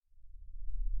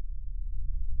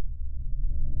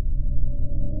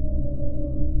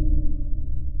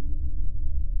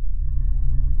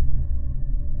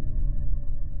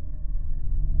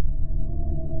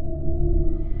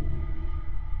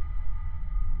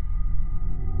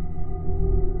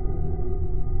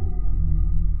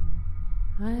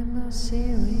I'm a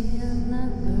serial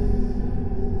lover.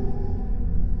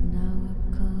 Now I'm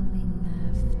coming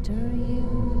after you.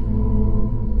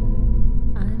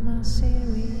 I'm a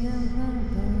serial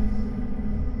lover.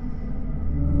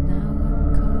 Now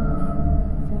I'm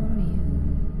coming for you.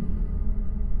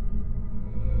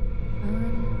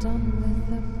 I'm done with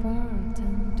the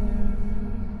bartender.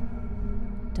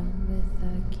 Done with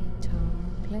the guitar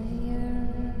player.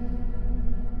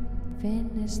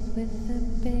 Finished with the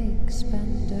big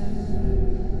spender.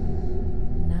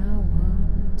 Now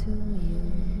on to you.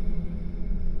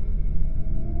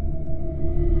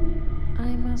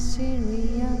 I'm a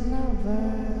serial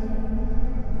lover.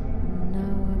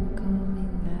 Now I'm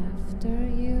coming after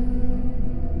you.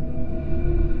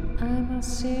 I'm a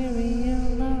serial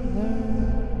lover.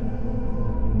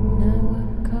 Now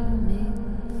I'm coming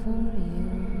for you.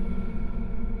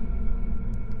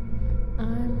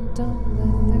 I'm done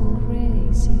with the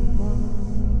crazy one.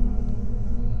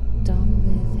 Done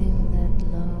with him that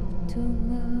loved too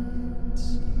much.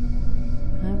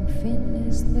 I'm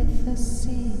finished with the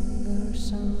singer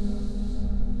song.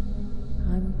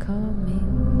 I'm coming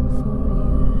for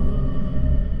you.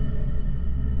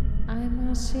 I'm a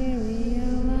serial